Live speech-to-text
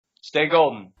Stay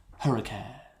golden. Hurricane.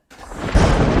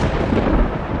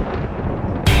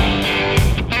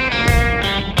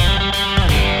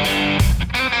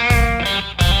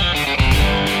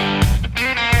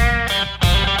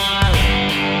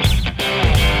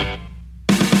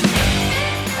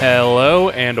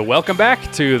 Hello and welcome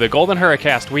back to the Golden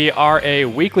Hurricast. We are a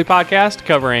weekly podcast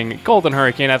covering Golden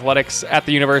Hurricane athletics at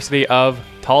the University of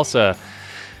Tulsa.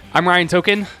 I'm Ryan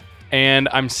Token, and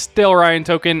I'm still Ryan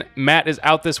Token. Matt is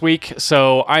out this week,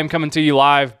 so I'm coming to you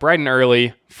live bright and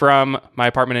early from my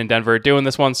apartment in Denver, doing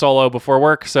this one solo before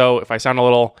work, so if I sound a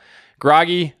little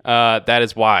groggy, that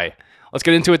is why. Let's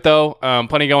get into it, though.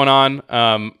 Plenty going on.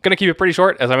 Going to keep it pretty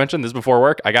short. As I mentioned, this is before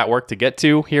work. I got work to get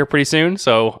to here pretty soon,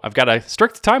 so I've got a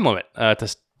strict time limit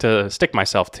to stick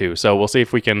myself to. So we'll see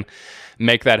if we can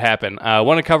make that happen. I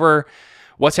want to cover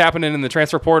what's happening in the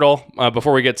transfer portal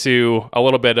before we get to a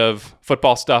little bit of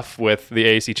football stuff with the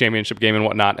AAC championship game and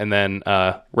whatnot, and then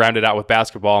round it out with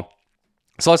basketball.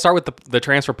 So let's start with the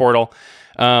transfer portal.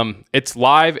 It's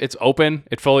live. It's open.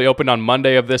 It fully opened on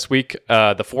Monday of this week,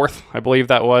 the 4th, I believe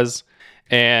that was.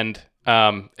 And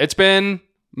it's been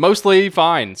mostly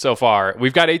fine so far.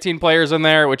 We've got 18 players in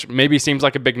there, which maybe seems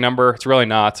like a big number. It's really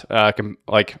not.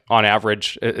 Like on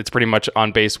average, it's pretty much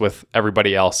on base with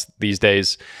everybody else these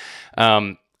days.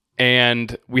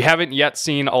 And we haven't yet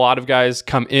seen a lot of guys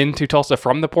come into Tulsa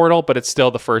from the portal, but it's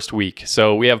still the first week.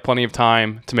 So we have plenty of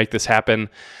time to make this happen.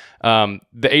 The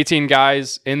 18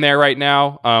 guys in there right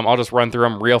now, I'll just run through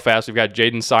them real fast. We've got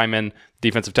Jaden Simon,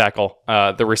 defensive tackle,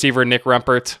 the receiver Nick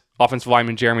Rumpert, offensive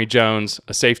lineman Jeremy Jones,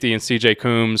 a safety and CJ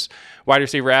Coombs, wide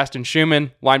receiver Aston Schumann,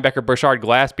 linebacker Burchard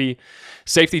Glaspie,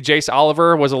 safety Jace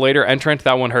Oliver was a later entrant.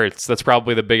 That one hurts. That's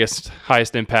probably the biggest,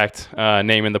 highest impact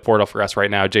name in the portal for us right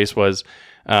now. Jace was,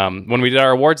 when we did our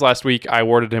awards last week, I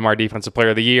awarded him our Defensive Player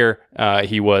of the Year.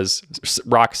 He was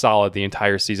rock solid the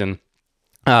entire season.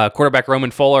 Quarterback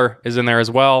Roman Fuller is in there as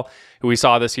well, who we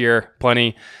saw this year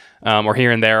plenty, or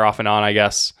here and there, off and on, I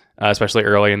guess, especially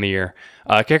early in the year.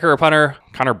 Kicker or punter,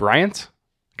 Connor Bryan.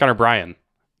 Let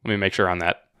me make sure on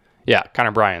that. Yeah,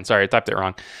 Connor Bryan. Sorry, I typed it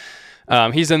wrong.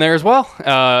 He's in there as well.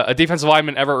 A defensive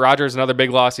lineman, Everett Rogers, another big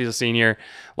loss. He's a senior.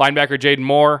 Linebacker, Jaden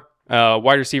Moore.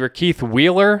 Wide receiver, Keith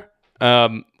Wheeler.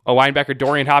 A linebacker,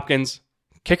 Dorian Hopkins.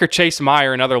 Kicker, Chase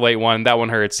Meyer, another late one. That one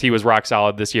hurts. He was rock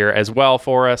solid this year as well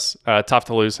for us. Tough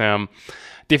to lose him.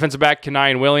 Defensive back,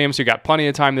 Kenyon Williams, who got plenty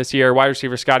of time this year. Wide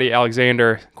receiver, Scotty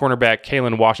Alexander. Cornerback,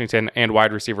 Kalen Washington. And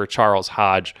wide receiver, Charles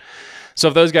Hodge. So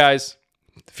of those guys,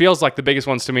 feels like the biggest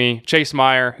ones to me. Chase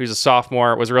Meyer, who's a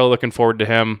sophomore, was really looking forward to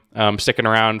him sticking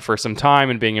around for some time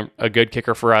and being a good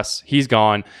kicker for us. He's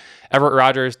gone. Everett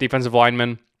Rogers, defensive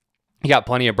lineman. He got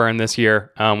plenty of burn this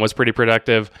year. Was pretty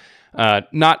productive.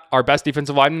 Not our best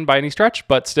defensive lineman by any stretch,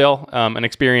 but still an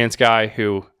experienced guy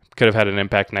who could have had an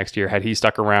impact next year had he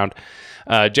stuck around.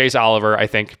 Jace Oliver, I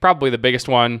think, probably the biggest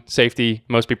one. Safety,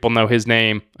 most people know his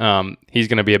name. He's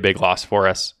going to be a big loss for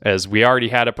us, as we already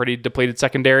had a pretty depleted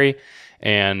secondary,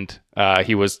 and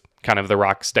he was kind of the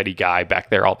rock steady guy back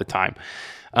there all the time.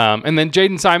 And then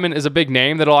Jaden Simon is a big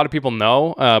name that a lot of people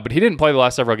know, but he didn't play the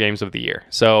last several games of the year.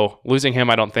 So losing him,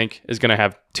 I don't think, is going to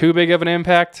have too big of an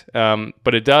impact.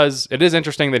 But it is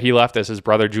interesting that he left us. His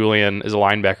brother Julian is a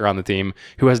linebacker on the team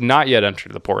who has not yet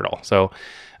entered the portal. So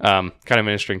kind of an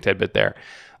interesting tidbit there.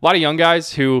 A lot of young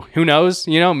guys who knows,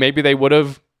 maybe they would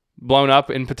have blown up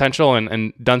in potential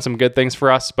and done some good things for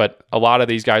us. But a lot of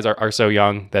these guys are so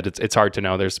young that it's hard to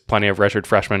know. There's plenty of redshirt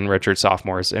freshmen, redshirt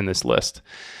sophomores in this list.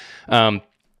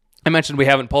 I mentioned we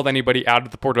haven't pulled anybody out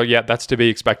of the portal yet. That's to be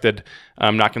expected.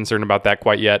 I'm not concerned about that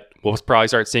quite yet. We'll probably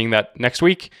start seeing that next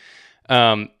week.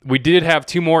 We did have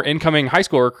 2 more incoming high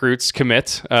school recruits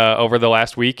commit over the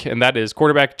last week, and that is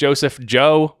quarterback Joseph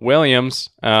Joe Williams.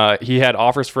 He had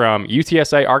offers from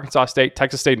UTSA, Arkansas State,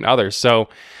 Texas State, and others. So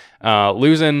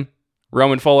losing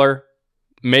Roman Fuller,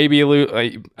 maybe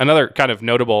another kind of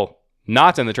notable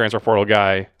not in the transfer portal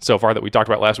guy so far that we talked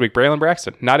about last week, Braylon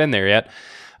Braxton, not in there yet.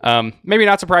 Maybe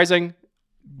not surprising.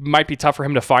 Might be tough for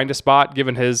him to find a spot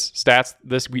given his stats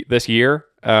this year.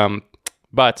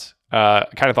 But I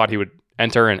kind of thought he would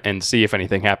enter and see if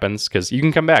anything happens, because you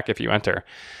can come back if you enter.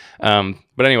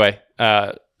 But anyway,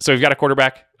 so we've got a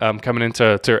quarterback coming in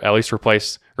to at least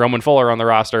replace Roman Fuller on the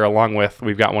roster, along with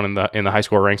we've got one in the high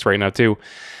school ranks right now too.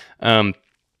 And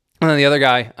then the other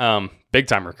guy, big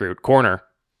time recruit, corner,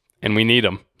 and we need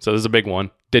him. So this is a big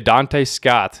one. DeDante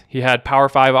Scott. He had Power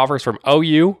 5 offers from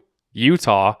OU,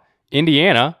 Utah,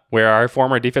 Indiana, where our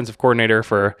former defensive coordinator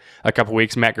for a couple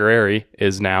weeks, Matt Guerreri,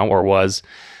 is now, or was,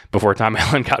 before Tom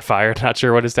Allen got fired. Not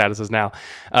sure what his status is now.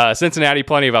 Cincinnati,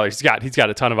 plenty of others. He's got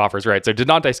a ton of offers, right? So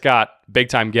DeDante Scott, big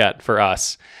time get for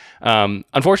us.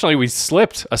 Unfortunately, we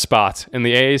slipped a spot in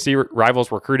the AAC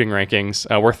Rivals recruiting rankings.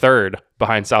 We're third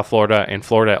behind South Florida and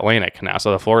Florida Atlantic now.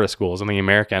 So the Florida schools and the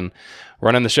American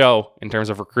running the show in terms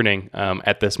of recruiting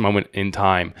at this moment in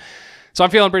time. So I'm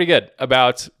feeling pretty good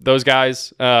about those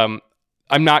guys. I'm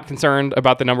not concerned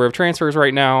about the number of transfers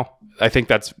right now. I think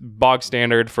that's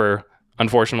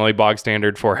unfortunately bog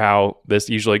standard for how this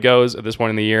usually goes at this point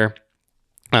in the year.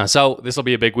 So this will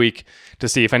be a big week to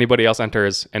see if anybody else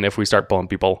enters and if we start pulling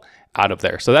people out of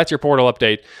there. So that's your portal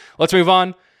update. Let's move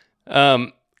on.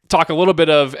 Talk a little bit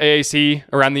of AAC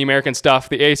around the American stuff.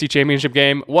 The AAC championship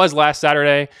game was last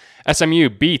Saturday. SMU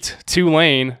beat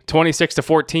Tulane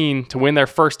 26-14 to win their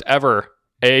first ever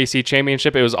AAC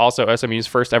championship. It was also SMU's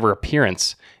first ever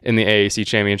appearance in the AAC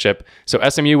championship. So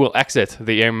SMU will exit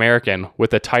the American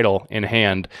with the title in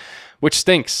hand, which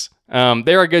stinks.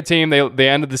 They're a good team. They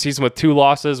ended the season with 2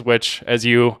 losses, which, as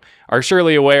you are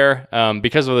surely aware,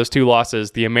 because of those 2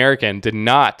 losses, the American did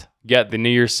not get the New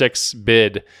Year's Six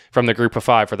bid from the Group of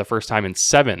 5 for the first time in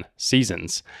 7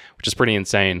 seasons, which is pretty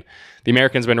insane. The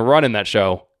American's been running that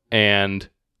show, and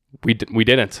we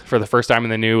didn't for the first time in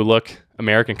the new look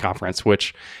American Conference,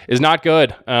 which is not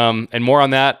good. And more on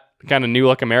that kind of new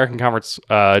look American Conference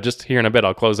just here in a bit.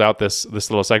 I'll close out this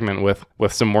little segment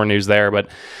with some more news there, but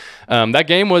that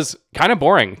game was kind of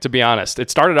boring, to be honest.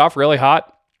 It started off really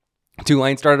hot.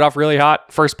 Tulane started off really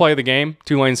hot. First play of the game,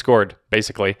 Tulane scored,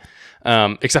 basically.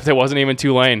 Except it wasn't even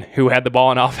Tulane who had the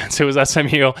ball in offense. It was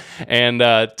SMU,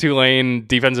 and Tulane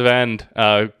defensive end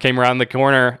came around the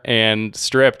corner and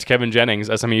stripped Kevin Jennings,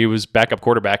 SMU's backup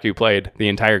quarterback who played the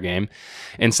entire game,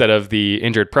 instead of the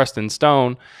injured Preston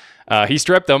Stone. He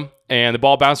stripped him, and the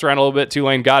ball bounced around a little bit.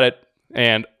 Tulane got it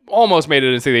and almost made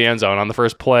it into the end zone on the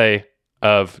first play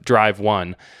of drive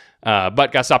 1,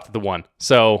 but got stopped at the 1.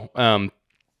 So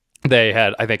they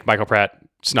had, I think, Michael Pratt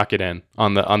snuck it in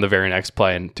on the very next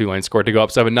play, and Tulane scored to go up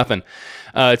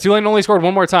 7-0. Tulane only scored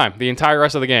one more time the entire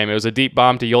rest of the game. It was a deep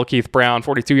bomb to Yulkeith Brown,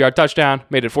 42-yard touchdown,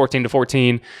 made it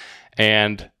 14-14,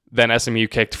 and then SMU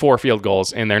kicked 4 field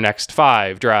goals in their next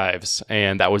 5 drives,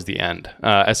 and that was the end.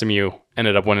 SMU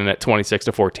ended up winning it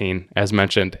 26-14, as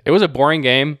mentioned. It was a boring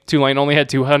game. Tulane only had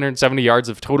 270 yards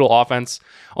of total offense,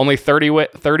 only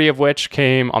 30 of which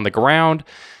came on the ground.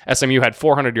 SMU had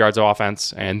 400 yards of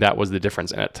offense, and that was the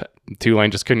difference in it.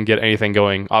 Tulane just couldn't get anything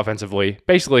going offensively,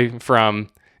 basically from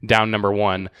down number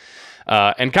 1.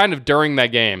 And kind of during that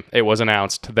game, it was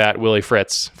announced that Willie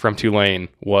Fritz from Tulane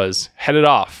was headed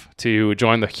off to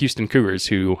join the Houston Cougars,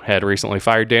 who had recently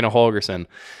fired Dana Holgerson.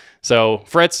 So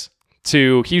Fritz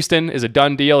to Houston is a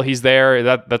done deal. He's there.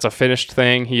 That's a finished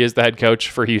thing. He is the head coach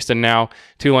for Houston now.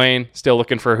 Tulane still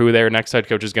looking for who their next head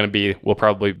coach is going to be. Will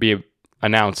probably be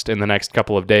announced in the next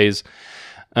couple of days.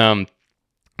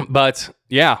 But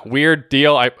yeah, weird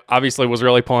deal. I obviously was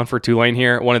really pulling for Tulane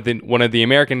here. Wanted the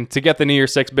American to get the New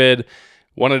Year's Six bid.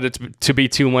 Wanted it to be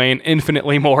Tulane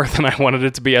infinitely more than I wanted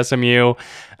it to be SMU,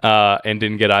 and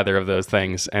didn't get either of those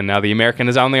things. And now the American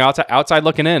is on the outside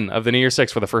looking in of the New Year's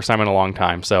Six for the first time in a long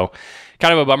time. So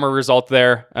kind of a bummer result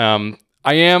there.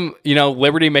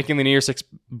 Liberty making the New Year's Six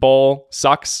bowl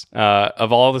sucks.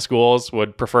 Of all the schools,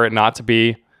 would prefer it not to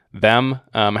be them.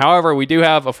 However, we do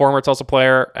have a former Tulsa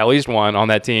player, at least one, on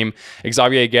that team,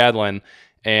 Xavier Gadlin,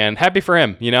 and happy for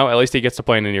him. At least he gets to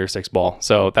play in the New Year's Six bowl,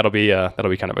 so that'll be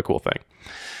kind of a cool thing.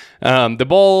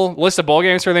 The list of bowl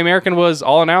games for the American was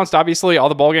all announced. Obviously, all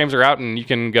the bowl games are out, and you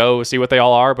can go see what they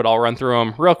all are. But I'll run through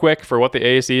them real quick for what the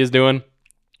AAC is doing.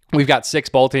 We've got 6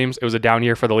 bowl teams. It was a down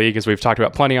year for the league, as we've talked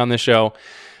about plenty on this show.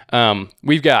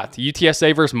 We've got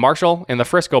UTSA versus Marshall in the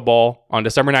Frisco Bowl on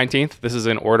December 19th. This is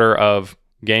in order of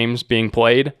games being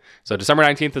played. So December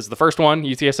 19th is the first one,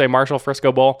 UTSA Marshall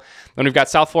Frisco Bowl. Then we've got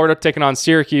South Florida taking on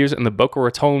Syracuse in the Boca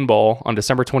Raton Bowl on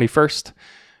December 21st.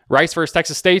 Rice versus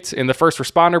Texas State in the First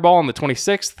Responder Bowl on the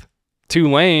 26th.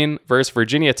 Tulane versus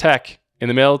Virginia Tech in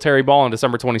the Military Bowl on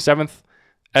December 27th.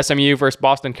 SMU versus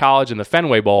Boston College in the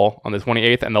Fenway Bowl on the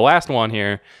 28th. And the last one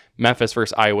here, Memphis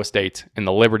versus Iowa State in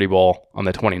the Liberty Bowl on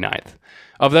the 29th.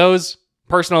 Of those,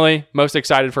 personally, most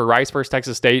excited for Rice versus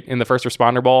Texas State in the First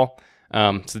Responder Bowl.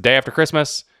 It's the day after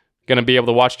Christmas. Going to be able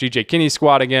to watch DJ Kinney's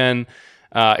squad again.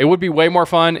 It would be way more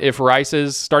fun if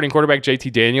Rice's starting quarterback,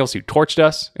 JT Daniels, who torched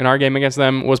us in our game against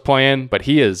them, was playing, but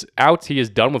he is out. He is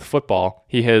done with football.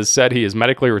 He has said he is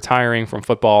medically retiring from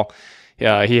football.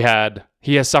 He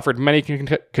has suffered many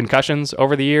concussions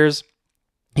over the years.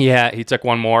 He took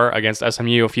one more against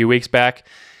SMU a few weeks back,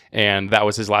 and that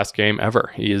was his last game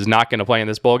ever. He is not going to play in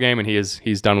this bowl game, and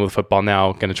he's done with football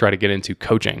now, going to try to get into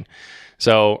coaching.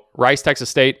 So Rice,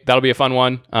 Texas State, that'll be a fun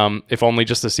one, if only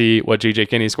just to see what J.J.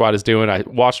 Kinney's squad is doing. I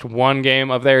watched one game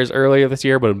of theirs earlier this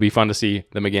year, but it'll be fun to see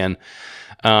them again.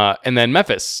 And then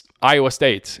Memphis, Iowa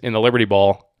State in the Liberty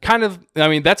Bowl.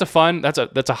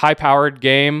 That's a high-powered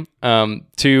game.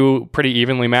 Two pretty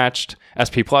evenly matched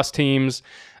SP Plus teams.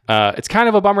 It's kind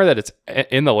of a bummer that it's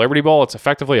in the Liberty Bowl. It's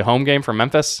effectively a home game for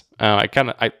Memphis.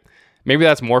 Maybe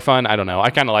that's more fun. I don't know. I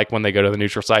kind of like when they go to the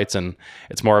neutral sites and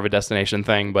it's more of a destination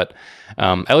thing. But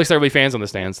at least there'll be fans on the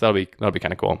stands. That'll be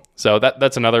kind of cool. So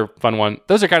that's another fun one.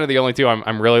 Those are kind of the only two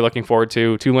I'm really looking forward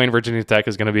to. Tulane Virginia Tech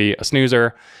is going to be a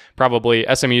snoozer. Probably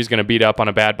SMU is going to beat up on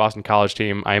a bad Boston College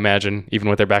team, I imagine, even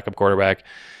with their backup quarterback.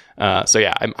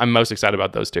 I'm most excited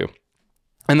about those two.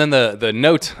 And then the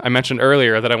note I mentioned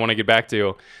earlier that I want to get back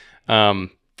to.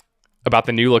 About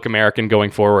the new look American going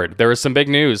forward. There was some big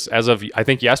news as of, I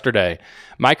think, yesterday.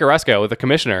 Mike Oresco, the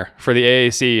commissioner for the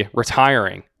AAC,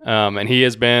 retiring. And he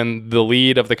has been the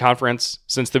lead of the conference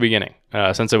since the beginning.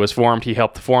 Since it was formed, he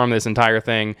helped form this entire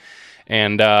thing.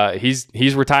 And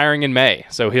he's retiring in May.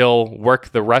 So he'll work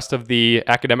the rest of the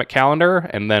academic calendar.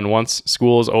 And then once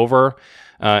school's over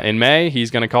in May,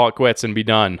 he's going to call it quits and be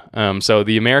done. So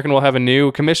the American will have a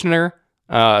new commissioner,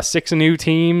 6 new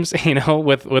teams,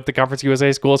 with the Conference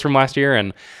USA schools from last year,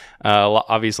 and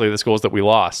obviously the schools that we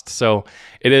lost. So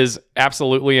it is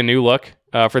absolutely a new look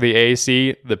for the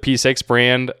AAC. The P6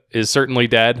 brand is certainly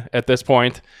dead at this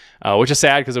point, which is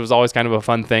sad because it was always kind of a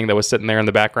fun thing that was sitting there in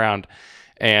the background.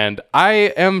 And I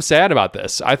am sad about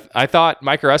this. I thought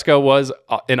Mike Oresco was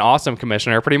an awesome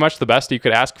commissioner, pretty much the best you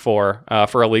could ask for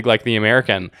a league like the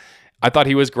American. I thought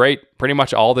he was great pretty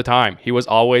much all the time. He was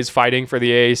always fighting for the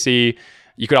AAC.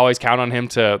 You could always count on him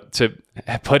to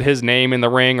put his name in the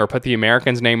ring or put the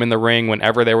Americans' name in the ring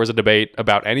whenever there was a debate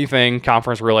about anything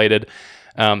conference related.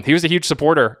 He was a huge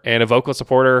supporter and a vocal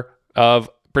supporter of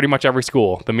pretty much every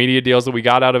school. The media deals that we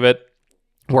got out of it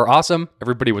were awesome.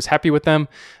 Everybody was happy with them.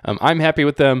 I'm happy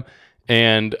with them.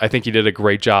 And I think he did a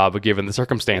great job given the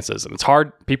circumstances. And it's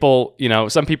hard. People,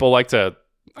 some people like to,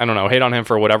 hate on him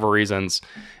for whatever reasons,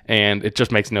 and it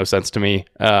just makes no sense to me.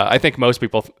 I think most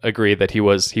people agree that he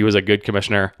was a good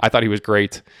commissioner. I thought he was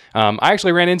great. I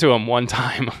actually ran into him one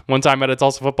time at a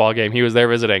Tulsa football game. He was there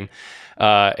visiting,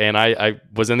 and I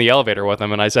was in the elevator with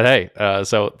him, and I said, hey.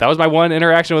 So that was my one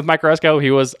interaction with Mike Oresco.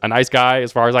 He was a nice guy,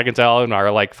 as far as I can tell, in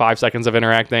our 5 seconds of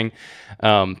interacting.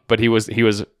 But he was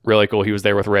really cool. He was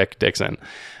there with Rick Dixon.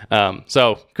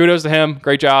 So kudos to him.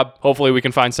 Great job. Hopefully we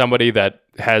can find somebody that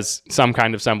has some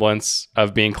kind of semblance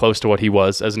of being close to what he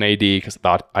was as an AD, because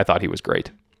I thought he was great.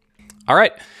 All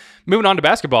right, moving on to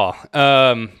basketball.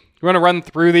 We're going to run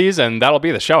through these, and that'll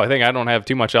be the show. I think I don't have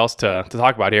too much else to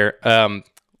talk about here.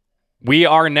 We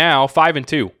are now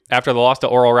 5-2 after the loss to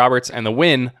Oral Roberts and the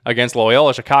win against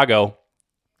Loyola Chicago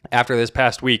after this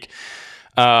past week.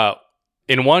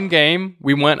 In one game,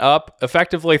 we went up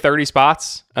effectively 30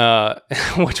 spots,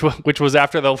 which was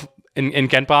after in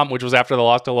KenPom, which was after the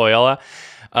loss to Loyola.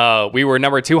 We were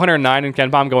number 209 in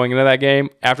KenPom going into that game.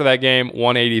 After that game,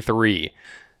 183.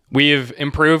 We've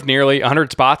improved nearly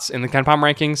 100 spots in the KenPom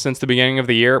rankings since the beginning of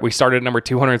the year. We started at number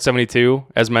 272.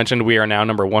 As mentioned, we are now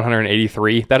number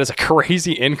 183. That is a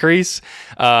crazy increase.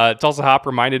 Tulsa Hop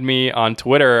reminded me on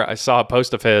Twitter, I saw a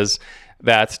post of his,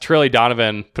 that Trilly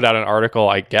Donovan put out an article,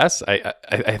 I guess.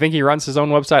 I think he runs his own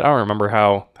website. I don't remember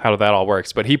how that all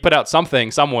works, but he put out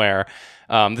something somewhere.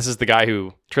 This is the guy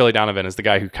Trilly Donovan is the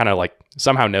guy who kind of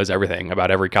somehow knows everything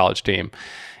about every college team.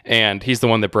 And he's the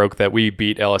one that broke that we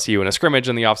beat LSU in a scrimmage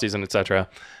in the offseason, etc.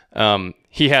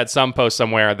 He had some post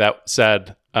somewhere that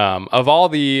said, of all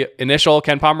the initial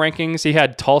KenPom rankings, he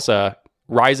had Tulsa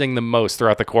rising the most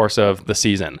throughout the course of the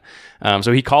season.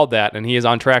 So he called that, and he is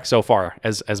on track so far.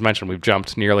 As mentioned, we've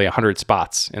jumped nearly 100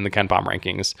 spots in the KenPom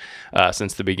rankings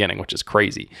since the beginning, which is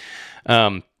crazy.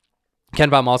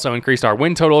 KenPom also increased our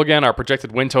win total again. Our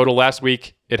projected win total last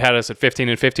week, it had us at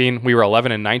 15-15. We were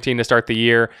 11-19 to start the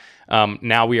year.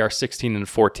 Now we are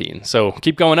 16-14. So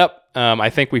keep going up. I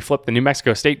think we flipped the New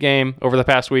Mexico State game over the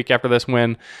past week after this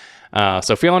win.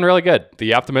 So feeling really good.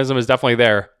 The optimism is definitely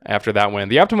there after that win.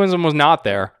 The optimism was not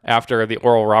there after the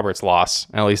Oral Roberts loss,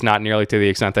 at least not nearly to the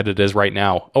extent that it is right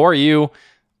now. ORU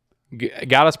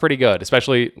got us pretty good,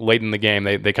 especially late in the game.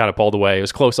 They kind of pulled away. It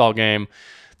was close all game.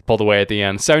 Pulled away at the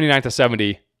end.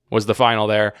 79-70 was the final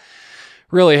there.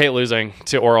 Really hate losing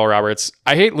to Oral Roberts.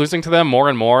 I hate losing to them more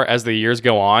and more as the years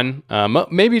go on.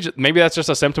 Maybe that's just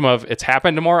a symptom of it's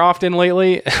happened more often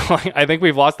lately. I think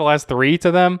we've lost the last 3 to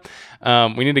them.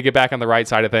 We need to get back on the right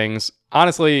side of things.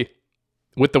 Honestly,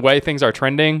 with the way things are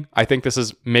trending, I think this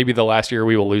is maybe the last year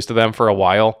we will lose to them for a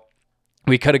while.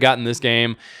 We could have gotten this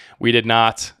game. We did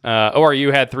not.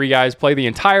 ORU had 3 guys play the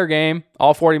entire game,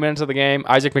 all 40 minutes of the game.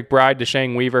 Isaac McBride,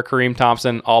 Deshang Weaver, Kareem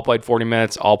Thompson, all played 40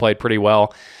 minutes, all played pretty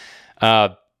well.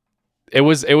 it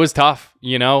was tough.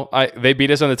 They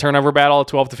beat us in the turnover battle,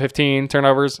 12-15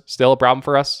 turnovers, still a problem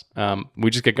for us. We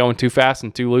just get going too fast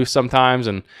and too loose sometimes,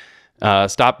 and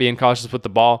stop being cautious with the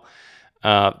ball.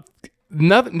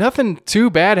 Nothing too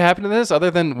bad happened to this other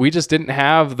than we just didn't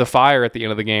have the fire at the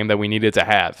end of the game that we needed to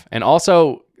have. And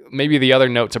also, maybe the other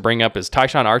note to bring up is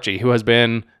Tyshawn Archie, who has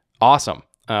been awesome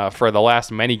for the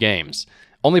last many games.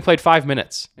 Only played 5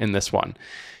 minutes in this one.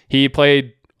 He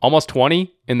played almost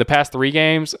 20 in the past 3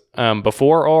 games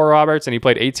before Oral Roberts, and he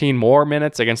played 18 more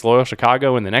minutes against Loyola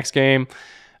Chicago in the next game.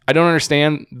 I don't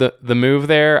understand the move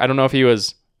there. I don't know if he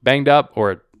was banged up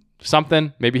or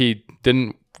something. Maybe he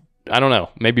didn't. I don't know.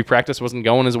 Maybe practice wasn't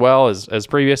going as well as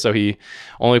previous, so he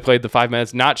only played the 5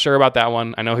 minutes. Not sure about that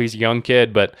one. I know he's a young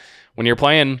kid, but when you're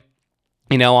playing,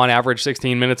 on average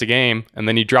 16 minutes a game, and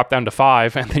then you drop down to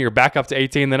 5, and then you're back up to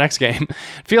 18 the next game,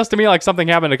 it feels to me like something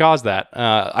happened to cause that.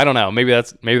 I don't know. Maybe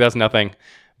that's nothing.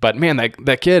 But man,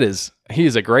 that kid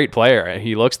he's a great player.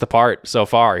 He looks the part so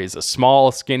far. He's a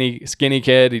small, skinny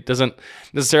kid. He doesn't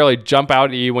necessarily jump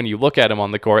out at you when you look at him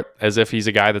on the court as if he's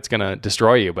a guy that's going to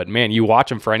destroy you. But man, you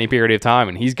watch him for any period of time,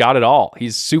 and he's got it all.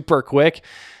 He's super quick.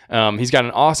 He's got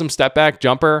an awesome step back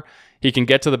jumper. He can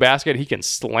get to the basket. He can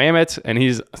slam it, and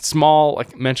he's small.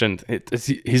 Like I mentioned,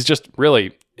 he's just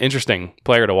really interesting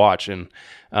player to watch, and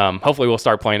hopefully we'll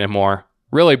start playing him more.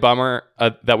 Really bummer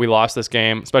that we lost this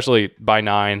game, especially by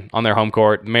 9 on their home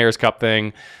court. Mayor's Cup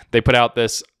thing. They put out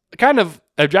this kind of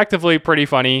objectively pretty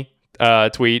funny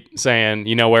tweet saying,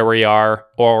 where we are,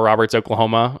 Oral Roberts,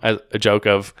 Oklahoma, as a joke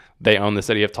of they own the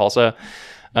city of Tulsa.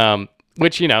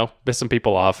 Which, pissed some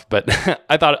people off, but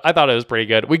I thought it was pretty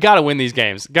good. We got to win these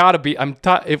games. Got to be.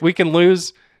 If we can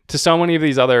lose to so many of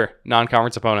these other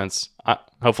non-conference opponents,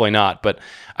 hopefully not, but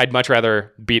I'd much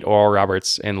rather beat Oral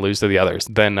Roberts and lose to the others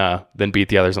than beat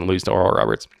the others and lose to Oral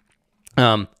Roberts.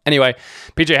 Anyway,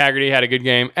 PJ Haggerty had a good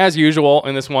game as usual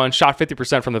in this one. Shot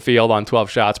 50% from the field on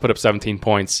 12 shots, put up 17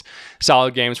 points.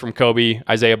 Solid games from Kobe,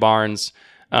 Isaiah Barnes.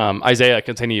 Isaiah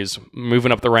continues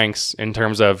moving up the ranks in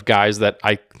terms of guys that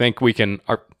I think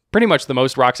are pretty much the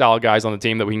most rock solid guys on the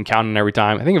team that we can count on every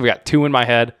time. I think I've got 2 in my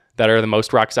head that are the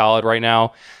most rock solid right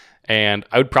now. And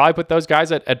I would probably put those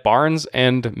guys at Barnes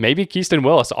and maybe Keaston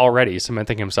Willis already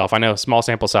cementing himself. I know, small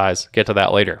sample size, get to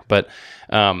that later. But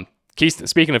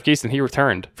speaking of Keaston, he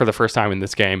returned for the first time in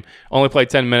this game. Only played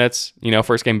 10 minutes,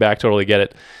 first game back, totally get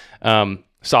it.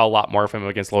 Saw a lot more of him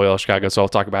against Loyola Chicago, so I'll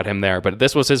talk about him there. But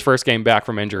this was his first game back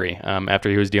from injury after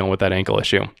he was dealing with that ankle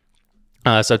issue.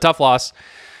 So tough loss.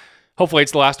 Hopefully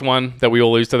it's the last one that we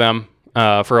will lose to them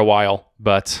for a while.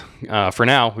 But for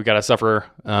now, we got to suffer.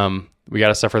 We got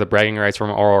to suffer the bragging rights from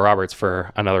Oral Roberts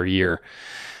for another year.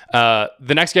 The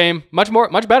next game, much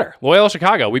better. Loyola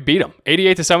Chicago, we beat them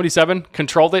 88-77,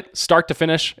 controlled it start to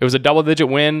finish. It was a double-digit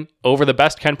win over the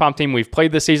best KenPom team we've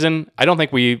played this season. I don't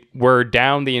think we were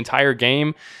down the entire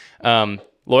game.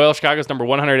 Loyola Chicago's number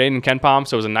 108 in KenPom,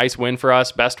 so it was a nice win for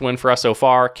us, best win for us so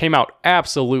far. Came out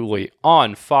absolutely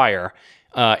on fire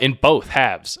in both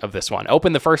halves of this one.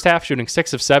 Opened the first half shooting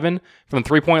 6 of 7 from the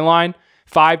three-point line.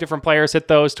 5 different players hit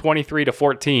those,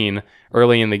 23-14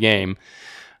 early in the game.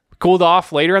 Cooled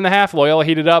off later in the half. Loyola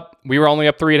heated up. We were only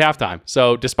up 3 at halftime.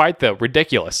 So despite the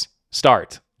ridiculous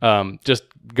start, just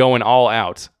going all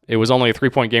out, it was only a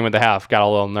 3-point game at the half. Got a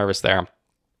little nervous there.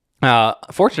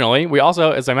 Fortunately, we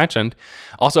also, as I mentioned,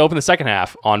 opened the second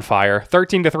half on fire.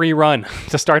 13-3 run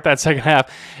to start that second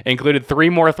half. Included 3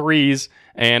 more threes,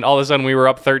 and all of a sudden we were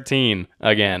up 13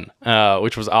 again,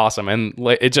 which was awesome. And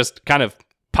it just kind of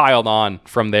piled on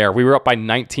from there. We were up by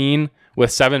 19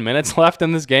 with 7 minutes left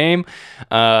in this game.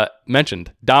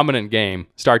 Mentioned dominant game,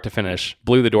 start to finish,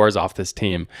 blew the doors off this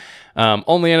team.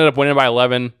 Only ended up winning by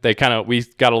 11. We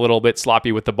got a little bit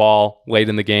sloppy with the ball late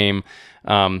in the game.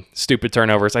 Stupid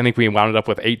turnovers. I think we wound up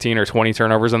with 18 or 20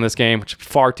 turnovers in this game, which is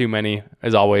far too many.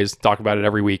 As always, talk about it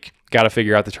every week. Got to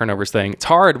figure out the turnovers thing. It's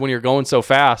hard when you're going so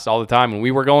fast all the time, and we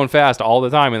were going fast all the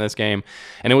time in this game,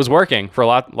 and it was working for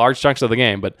large chunks of the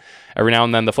game. But every now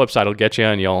and then, the flip side will get you,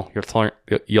 and you'll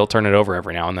turn it over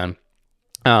every now and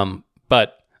then.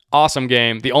 But awesome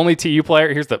game. The only TU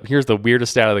player here's the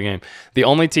weirdest stat of the game. The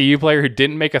only TU player who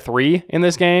didn't make a 3 in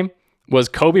this game was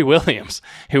Kobe Williams,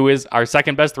 who is our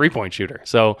second best 3-point shooter.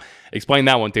 So explain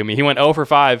that one to me. He went 0 for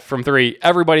 5 from 3.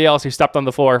 Everybody else who stepped on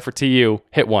the floor for TU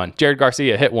hit 1. Jared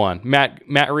Garcia hit 1.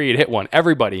 Matt Reed hit 1.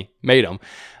 Everybody made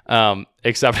them,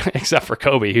 except for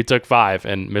Kobe, who took 5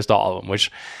 and missed all of them. Which,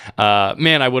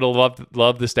 man, I would have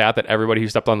loved the stat that everybody who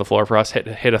stepped on the floor for us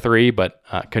hit a 3, but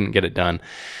couldn't get it done.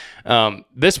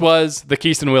 This was the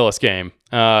Keaston Willis game.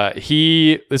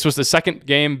 This was the second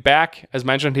game back. As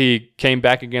mentioned, he came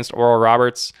back against Oral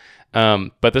Roberts.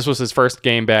 But this was his first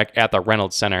game back at the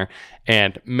Reynolds Center.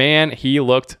 And man, he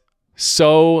looked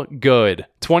so good.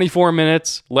 24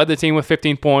 minutes, led the team with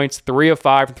 15 points, 3 of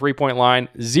 5 from three-point line,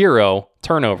 0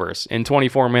 turnovers in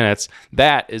 24 minutes.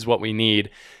 That is what we need.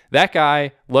 That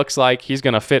guy looks like he's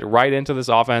going to fit right into this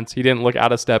offense. He didn't look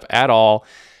out of step at all.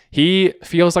 He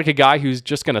feels like a guy who's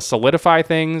just going to solidify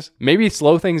things, maybe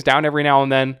slow things down every now and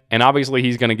then, and obviously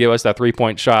he's going to give us that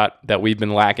three-point shot that we've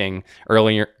been lacking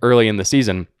early in the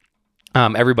season.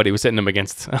 Everybody was hitting him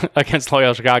against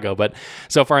Loyola Chicago, but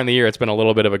so far in the year, it's been a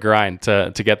little bit of a grind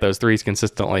to get those threes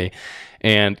consistently.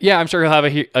 And yeah, I'm sure he'll have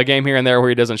a game here and there where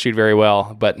he doesn't shoot very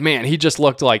well, but man, he just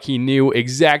looked like he knew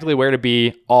exactly where to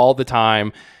be all the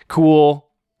time. Cool,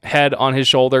 head on his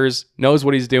shoulders, knows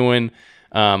what he's doing.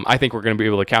 I think we're going to be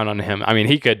able to count on him. I mean,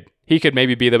 he could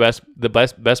maybe be the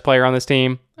best player on this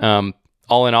team.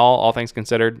 All in all things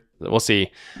considered, we'll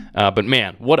see. But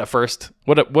man, what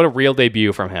a real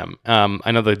debut from him.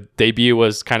 I know the debut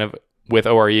was kind of with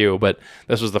ORU, but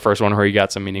this was the first one where he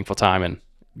got some meaningful time and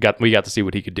we got to see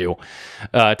what he could do.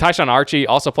 Tyshawn Archie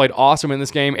also played awesome in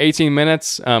this game. 18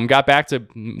 minutes, got back to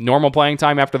normal playing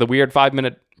time after the weird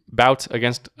 5-minute bout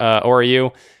against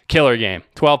ORU. Killer game.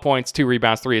 12 points, 2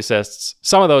 rebounds, 3 assists.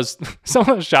 Some of those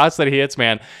shots that he hits,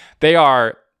 man, they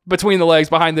are between the legs,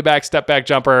 behind the back, step back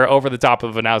jumper, over the top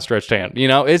of an outstretched hand. You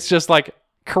know, it's just like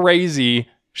crazy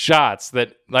shots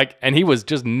that and he was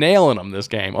just nailing them this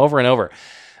game over and over.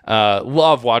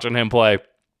 Love watching him play.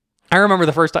 I remember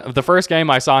the first game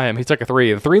I saw him, he took a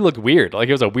 3. The 3 looked weird. Like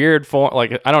it was a weird form.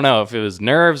 Like, I don't know if it was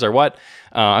nerves or what.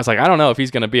 I was like, I don't know if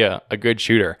he's going to be a good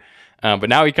shooter. But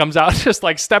now he comes out just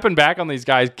like stepping back on these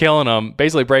guys, killing them,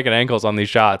 basically breaking ankles on these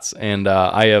shots. And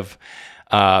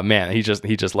man, he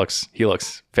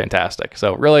looks fantastic.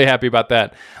 So really happy about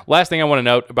that. Last thing I want to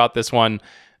note about this one,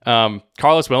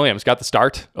 Carlos Williams got the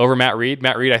start over Matt Reed.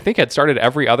 Matt Reed, I think, had started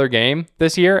every other game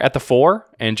this year at the 4,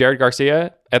 and Jared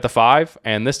Garcia at the 5.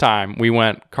 And this time we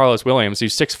went Carlos Williams,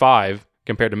 who's 6'5",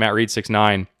 compared to Matt Reed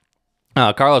 6'9".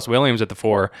 Carlos Williams at the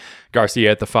 4, Garcia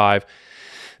at the 5.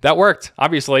 That worked,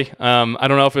 obviously. I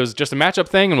don't know if it was just a matchup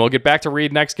thing, and we'll get back to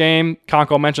Reed next game.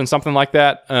 Conco mentioned something like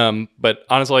that. But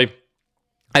honestly,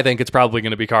 I think it's probably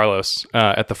going to be Carlos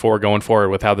at the 4 going forward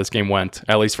with how this game went,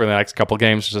 at least for the next couple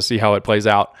games, just to see how it plays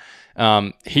out.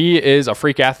 He is a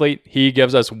freak athlete. He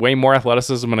gives us way more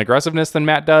athleticism and aggressiveness than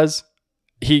Matt does.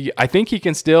 I think he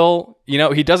can still,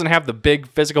 he doesn't have the big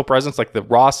physical presence, like the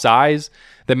raw size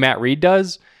that Matt Reed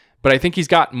does, but I think he's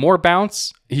got more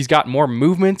bounce. He's got more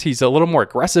movement. He's a little more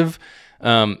aggressive.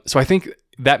 So I think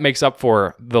that makes up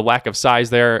for the lack of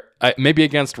size there. Maybe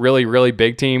against really, really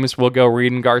big teams, we'll go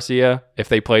Reed and Garcia. If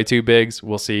they play 2 bigs,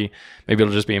 we'll see. Maybe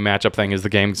it'll just be a matchup thing as the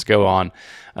games go on.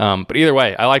 But either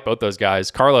way, I like both those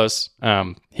guys. Carlos,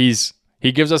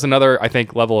 he gives us another, I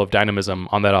think, level of dynamism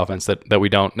on that offense that we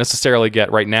don't necessarily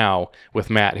get right now with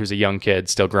Matt, who's a young kid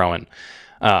still growing,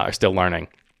 still learning.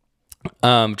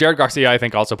 Jared Garcia, I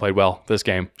think, also played well this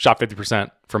game. Shot 50%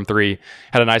 from 3.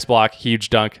 Had a nice block, huge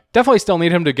dunk. Definitely still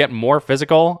need him to get more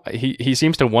physical. He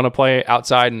seems to want to play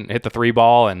outside and hit the 3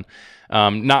 ball and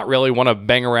not really want to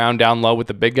bang around down low with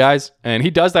the big guys. And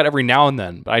he does that every now and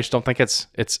then, but I just don't think it's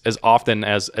as often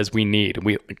as we need.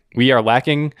 We are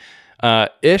lacking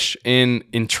ish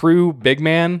in true big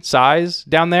man size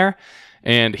down there,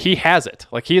 and he has it.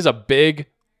 Like, he is a big,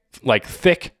 like,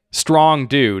 thick, strong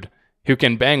dude who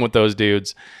can bang with those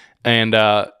dudes. And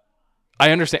I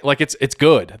understand, like, it's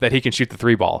good that he can shoot the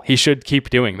 3 ball. He should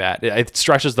keep doing that. It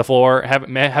stretches the floor.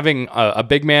 Having a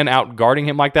big man out guarding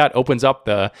him like that opens up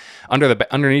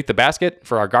underneath the basket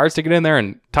for our guards to get in there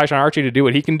and Tyshawn Archie to do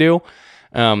what he can do.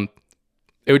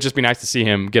 It would just be nice to see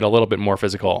him get a little bit more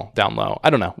physical down low.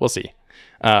 I don't know. We'll see.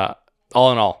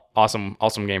 All in all,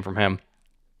 awesome game from him.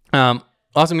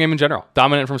 Awesome game in general.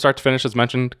 Dominant from start to finish, as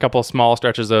mentioned. A couple of small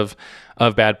stretches of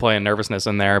bad play and nervousness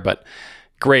in there, but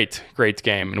great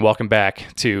game. And welcome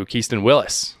back to Keaston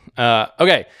Willis.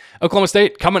 Okay, Oklahoma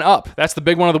State coming up. That's the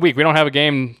big one of the week. We don't have a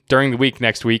game during the week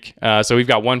next week, so we've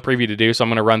got one preview to do, so I'm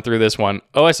going to run through this one.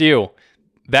 OSU,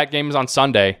 that game is on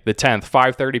Sunday, the 10th,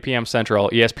 5:30 p.m. Central,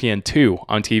 ESPN2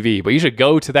 on TV. But you should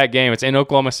go to that game. It's in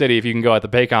Oklahoma City if you can go at the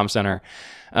Paycom Center.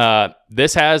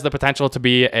 This has the potential to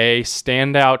be a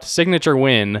standout signature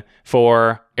win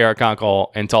for Eric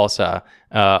Konkol and Tulsa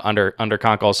under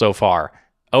Konkol so far.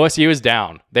 OSU is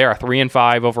down. They are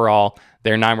 3-5 overall.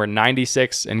 They're number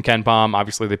 96 in KenPom.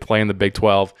 Obviously, they play in the Big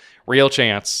 12. Real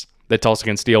chance that Tulsa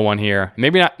can steal one here.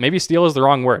 Maybe not. Maybe steal is the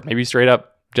wrong word. Maybe straight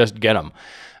up just get them.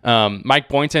 Mike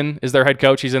Boynton is their head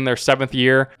coach. He's in their 7th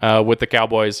year with the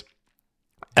Cowboys.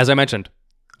 As I mentioned,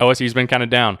 OSU's been kind of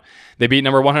down. They beat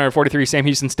number 143 Sam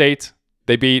Houston State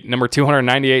They beat number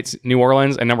 298 New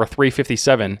Orleans and number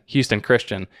 357 Houston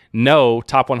Christian. No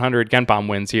top 100 KenPom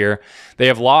wins here. They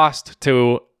have lost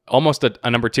to almost a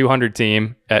number 200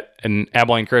 team at an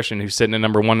Abilene Christian who's sitting at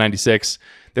number 196.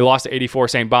 They lost to 84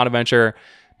 St. Bonaventure,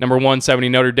 number 170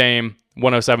 Notre Dame,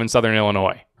 107 Southern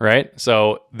Illinois, right?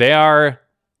 So they are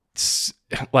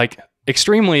like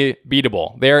extremely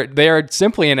beatable. They are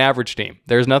simply an average team.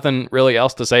 There's nothing really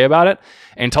else to say about it.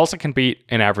 And Tulsa can beat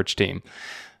an average team.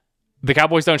 The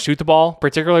Cowboys don't shoot the ball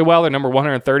particularly well. They're number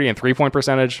 130 in 3-point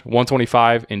percentage,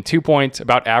 125 in 2-point,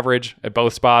 about average at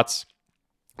both spots.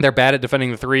 They're bad at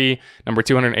defending the three, number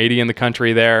 280 in the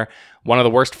country there. One of the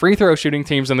worst free throw shooting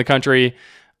teams in the country.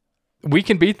 We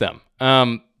can beat them.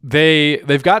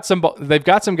 They've got some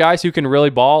guys who can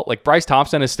really ball. Like Bryce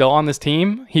Thompson is still on this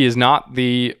team. He is not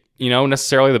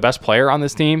necessarily the best player on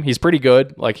this team. He's pretty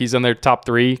good. Like he's in their top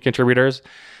 3 contributors.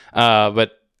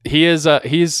 But he is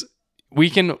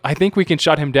I think we can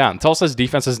shut him down. Tulsa's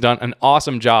defense has done an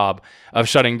awesome job of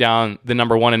shutting down the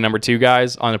number 1 and number 2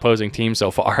 guys on opposing teams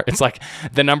so far. It's like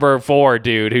the number 4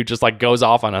 dude who just like goes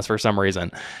off on us for some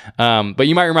reason. But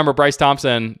you might remember Bryce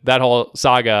Thompson, that whole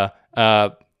saga.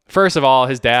 First of all,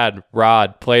 his dad,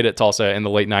 Rod, played at Tulsa in the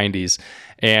late 90s.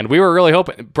 And we were really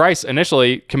hoping Bryce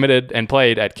initially committed and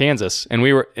played at Kansas, and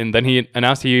then he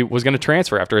announced he was going to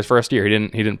transfer after his first year. He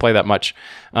didn't play that much.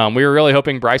 We were really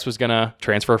hoping Bryce was going to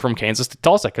transfer from Kansas to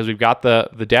Tulsa because we've got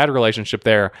the dad relationship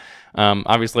there.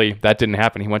 Obviously, that didn't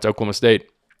happen. He went to Oklahoma State.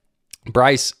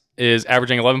 Bryce is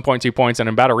averaging 11.2 points and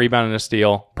about a rebound and a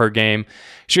steal per game,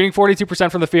 shooting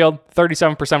 42% from the field,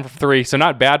 37% from 3. So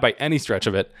not bad by any stretch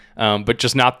of it, but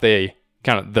just not the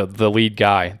kind of the lead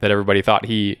guy that everybody thought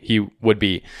he would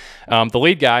be. The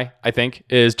lead guy, I think,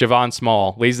 is Javon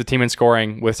Small. Leads the team in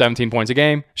scoring with 17 points a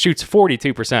game. Shoots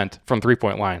 42% from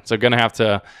 3-point line. So going to have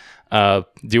to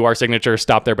do our signature,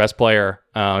 stop their best player,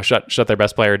 shut their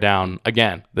best player down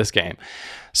again this game.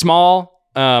 Small,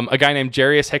 a guy named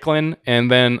Jarius Hicklin, and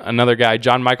then another guy,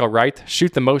 John Michael Wright,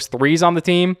 shoot the most threes on the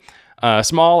team.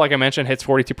 Small, like I mentioned, hits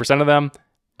 42% of them.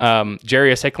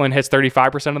 Jarius Hicklin hits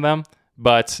 35% of them.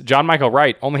 But John Michael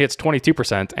Wright only hits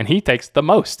 22%, and he takes the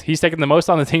most. He's taken the most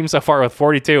on the team so far with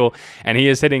 42, and he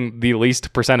is hitting the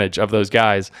least percentage of those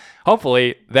guys.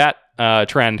 Hopefully, that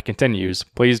trend continues.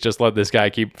 Please just let this guy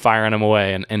keep firing him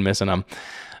away and missing him.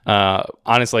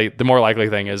 Honestly, the more likely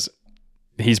thing is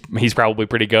he's probably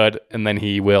pretty good, and then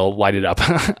he will light it up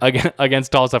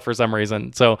against Tulsa for some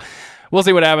reason. So we'll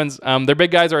see what happens. Their big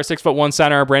guys are a 6'1"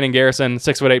 center, Brandon Garrison,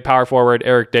 6'8" power forward,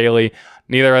 Eric Daly.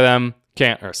 Neither of them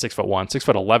can't, or 6'1",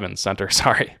 6'11" center.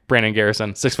 Sorry, Brandon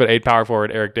Garrison, 6'8" power forward,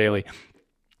 Eric Daly.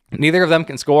 Neither of them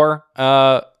can score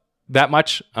that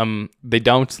much. They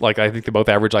don't. Like I think they both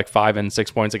average like 5 and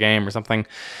 6 points a game or something.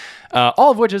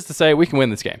 All of which is to say we can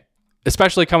win this game,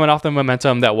 especially coming off the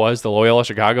momentum that was the Loyola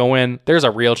Chicago win. There's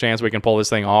a real chance we can pull this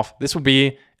thing off. This would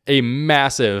be a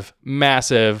massive,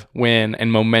 massive win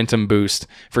and momentum boost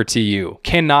for TU.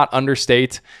 Cannot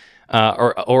understate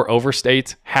or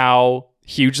overstate how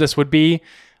huge this would be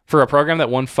for a program that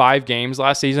won 5 games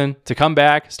last season to come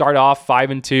back, start off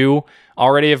 5-2,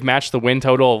 already have matched the win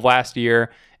total of last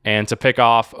year, and to pick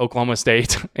off Oklahoma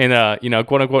State in a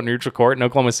quote unquote neutral court in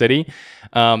Oklahoma City.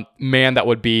 Man, that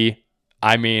would be.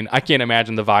 I mean, I can't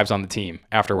imagine the vibes on the team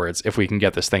afterwards if we can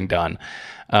get this thing done.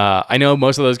 I know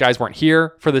most of those guys weren't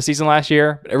here for the season last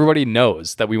year, but everybody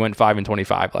knows that we went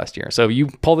 5-25 last year. So you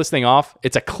pull this thing off,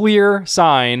 it's a clear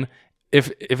sign.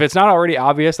 If it's not already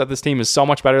obvious that this team is so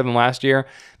much better than last year,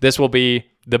 this will be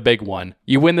the big one.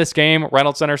 You win this game,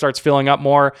 Reynolds Center starts filling up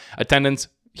more, attendance,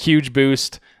 huge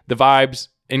boost, the vibes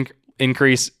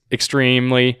increase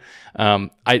extremely.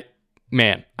 I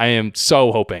am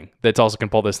so hoping that Tulsa can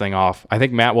pull this thing off. I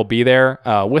think Matt will be there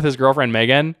with his girlfriend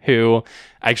Megan, who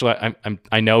actually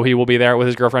I know he will be there with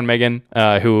his girlfriend Megan,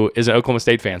 who is an Oklahoma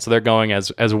State fan. So they're going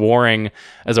as a warring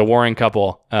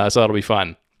couple. So that'll be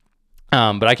fun.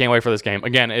 But I can't wait for this game.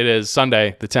 Again, it is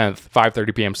Sunday the 10th,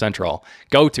 5:30 p.m. Central.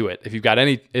 Go to it if you've got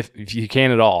if you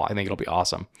can at all. I think it'll be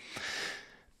awesome.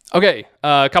 Okay,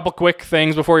 a couple quick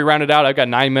things before we round it out. I've got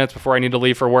 9 minutes before I need to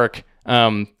leave for work.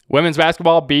 Women's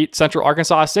basketball beat Central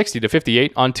Arkansas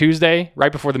 60-58 on Tuesday,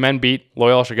 right before the men beat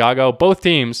Loyola Chicago. Both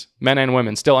teams, men and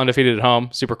women, still undefeated at home.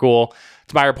 Super cool.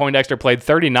 Tamira Poindexter played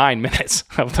 39 minutes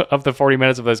of the 40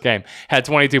 minutes of this game. Had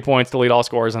 22 points to lead all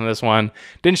scorers on this one.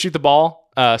 Didn't shoot the ball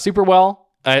super well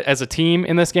as a team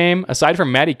in this game. Aside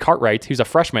from Maddie Cartwright, who's a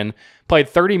freshman, played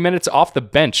 30 minutes off the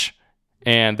bench.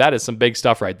 And that is some big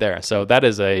stuff right there. So that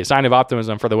is a sign of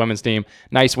optimism for the women's team.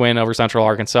 Nice win over Central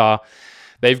Arkansas.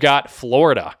 They've got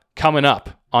Florida coming up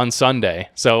on Sunday.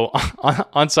 So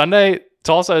on Sunday,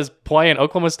 Tulsa is playing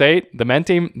Oklahoma State. The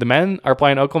men are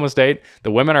playing Oklahoma State.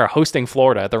 The women are hosting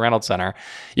Florida at the Reynolds Center.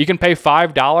 You can pay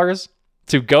 $5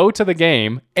 to go to the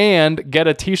game and get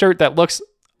a t-shirt that looks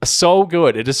so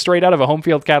good. It is straight out of a home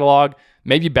field catalog,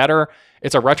 maybe better.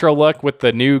 It's a retro look with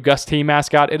the new Gus T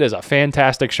mascot. It is a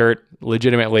fantastic shirt,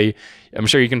 legitimately. I'm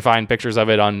sure you can find pictures of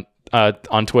it on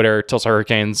Twitter, Tulsa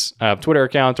Hurricanes Twitter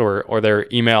account, or their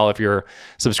email if you're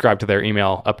subscribed to their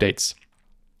email updates.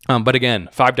 But again,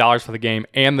 $5 for the game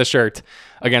and the shirt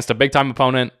against a big-time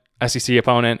opponent, SEC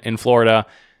opponent in Florida.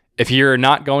 If you're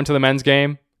not going to the men's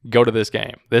game, go to this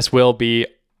game. This will be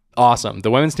awesome.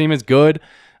 The women's team is good.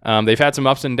 They've had some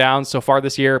ups and downs so far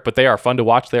this year, but they are fun to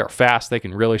watch. They are fast. They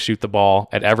can really shoot the ball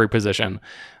at every position.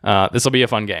 This will be a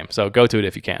fun game, so go to it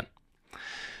if you can.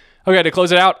 Okay, to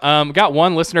close it out, got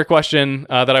one listener question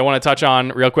that I want to touch on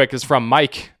real quick. Is from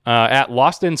Mike at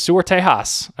Lost in Sur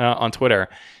Tejas on Twitter.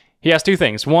 He has two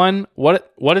things. One,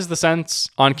 what is the sense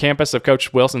on campus of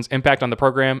Coach Wilson's impact on the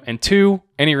program? And two,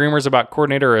 any rumors about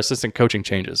coordinator or assistant coaching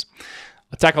changes?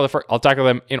 I'll tackle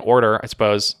them in order, I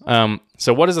suppose.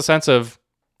 So what is the sense of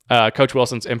Coach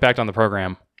Wilson's impact on the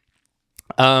program?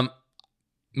 My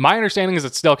understanding is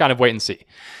it's still kind of wait and see.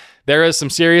 There is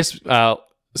some serious,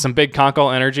 some big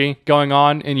Conkle energy going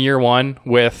on in year one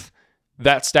with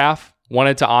that staff.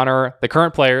 Wanted to honor the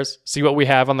current players, see what we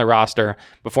have on the roster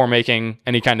before making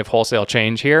any kind of wholesale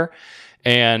change here.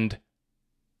 And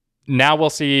now we'll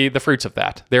see the fruits of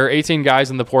that. There are 18 guys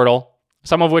in the portal,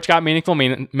 some of which got meaningful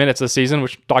minutes this season,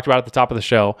 which we talked about at the top of the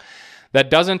show. That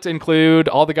doesn't include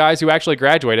all the guys who actually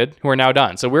graduated, who are now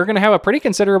done. So we're going to have a pretty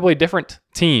considerably different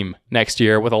team next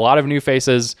year with a lot of new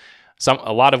faces,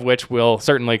 a lot of which will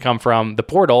certainly come from the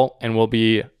portal and will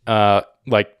be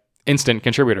like instant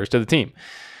contributors to the team.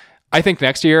 I think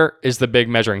next year is the big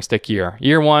measuring stick year.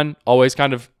 Year one, always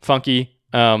kind of funky.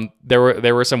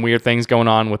 There were some weird things going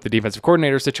on with the defensive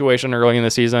coordinator situation early in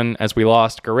the season as we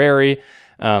lost Guerreri,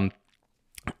 and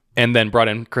then brought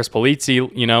in Chris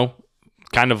Polizzi,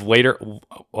 kind of later,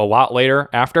 a lot later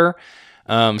after.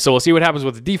 So we'll see what happens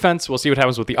with the defense. We'll see what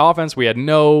happens with the offense. We had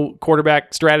no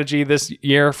quarterback strategy this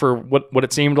year for what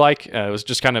it seemed like. It was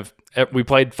just kind of, we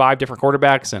played 5 different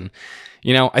quarterbacks, and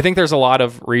I think there's a lot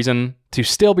of reason to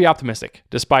still be optimistic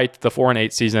despite the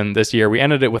 4-8 season this year. We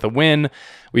ended it with a win.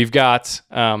 We've got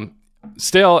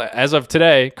still, as of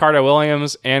today, Carter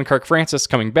Williams and Kirk Francis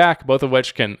coming back, both of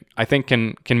which can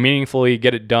meaningfully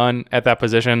get it done at that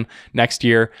position next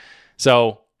year.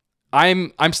 So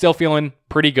I'm still feeling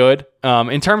pretty good.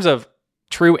 In terms of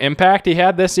true impact he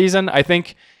had this season, I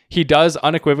think he does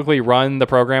unequivocally run the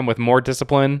program with more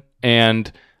discipline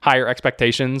and higher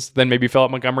expectations than maybe Philip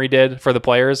Montgomery did for the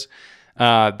players.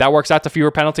 That works out to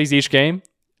fewer penalties each game.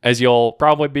 As you'll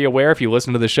probably be aware if you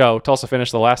listen to the show, Tulsa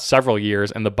finished the last several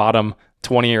years in the bottom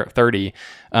 20 or 30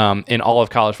 in all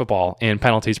of college football in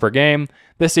penalties per game.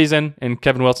 This season, in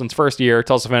Kevin Wilson's first year,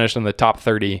 Tulsa finished in the top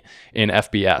 30 in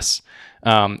FBS.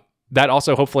 That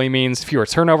also hopefully means fewer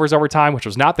turnovers over time, which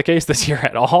was not the case this year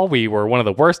at all. We were one of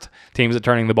the worst teams at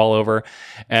turning the ball over.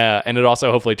 And it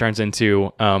also hopefully turns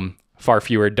into far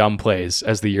fewer dumb plays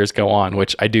as the years go on,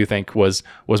 which I do think was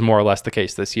more or less the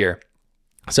case this year.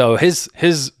 So his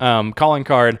calling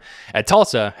card at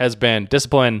Tulsa has been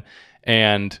discipline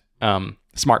and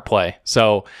smart play.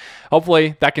 So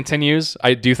hopefully that continues.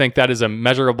 I do think that is a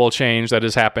measurable change that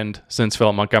has happened since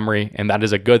Philip Montgomery, and that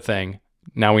is a good thing.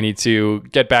 Now we need to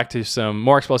get back to some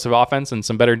more explosive offense and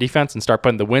some better defense and start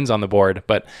putting the wins on the board.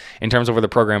 But in terms of where the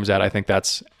program's at, I think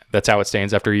that's how it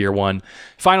stands after year one.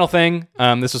 Final thing,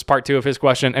 this was part 2 of his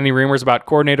question. Any rumors about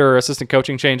coordinator or assistant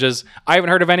coaching changes? I haven't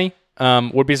heard of any.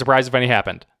 Would be surprised if any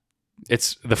happened.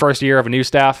 It's the first year of a new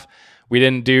staff. We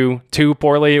didn't do too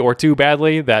poorly or too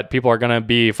badly that people are going to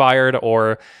be fired,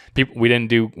 or we didn't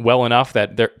do well enough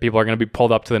that people are going to be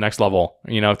pulled up to the next level,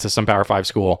 to some Power 5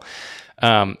 school.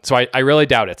 So I really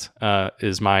doubt it,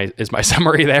 is my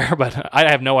summary there, but I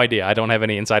have no idea. I don't have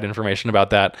any inside information about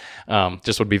that.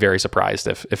 Just would be very surprised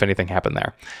if anything happened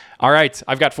there. All right.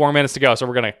 I've got 4 minutes to go, so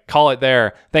we're going to call it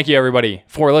there. Thank you everybody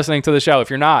for listening to the show. If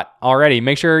you're not already,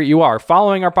 make sure you are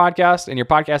following our podcast in your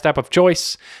podcast app of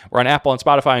choice. We're on Apple and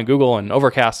Spotify and Google and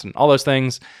Overcast and all those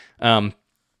things. If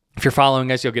you're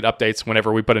following us, you'll get updates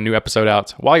whenever we put a new episode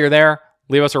out. While you're there,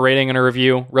 leave us a rating and a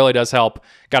review. Really does help.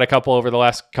 Got a couple over the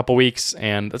last couple weeks,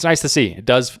 and it's nice to see. It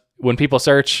does, when people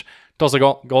search Tulsa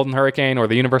Golden Hurricane or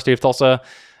the University of Tulsa,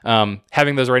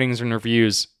 having those ratings and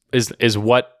reviews is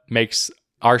what makes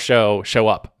our show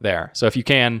up there. So if you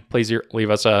can, please leave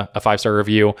us a 5-star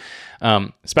review,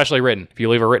 especially written. If you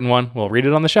leave a written one, we'll read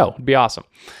it on the show. It'd be awesome.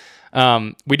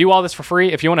 We do all this for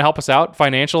free. If you want to help us out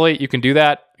financially, you can do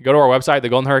that. Go to our website,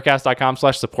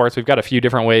 thegoldenhurricast.com/supports. We've got a few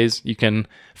different ways you can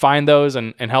find those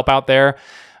and help out there.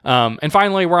 And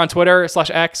finally, we're on Twitter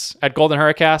 /X at Golden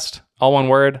Hurricast, all one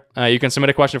word. You can submit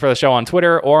a question for the show on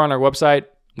Twitter or on our website.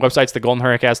 Website's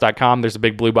thegoldenhurricast.com. There's a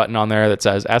big blue button on there that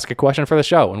says ask a question for the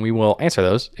show, and we will answer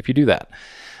those if you do that.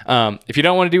 If you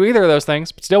don't want to do either of those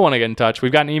things, but still want to get in touch,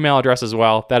 we've got an email address as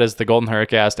well. That is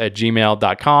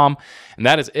thegoldenhurricast@gmail.com. And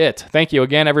that is it. Thank you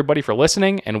again, everybody, for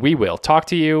listening, and we will talk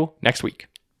to you next week.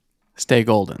 Stay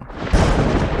golden.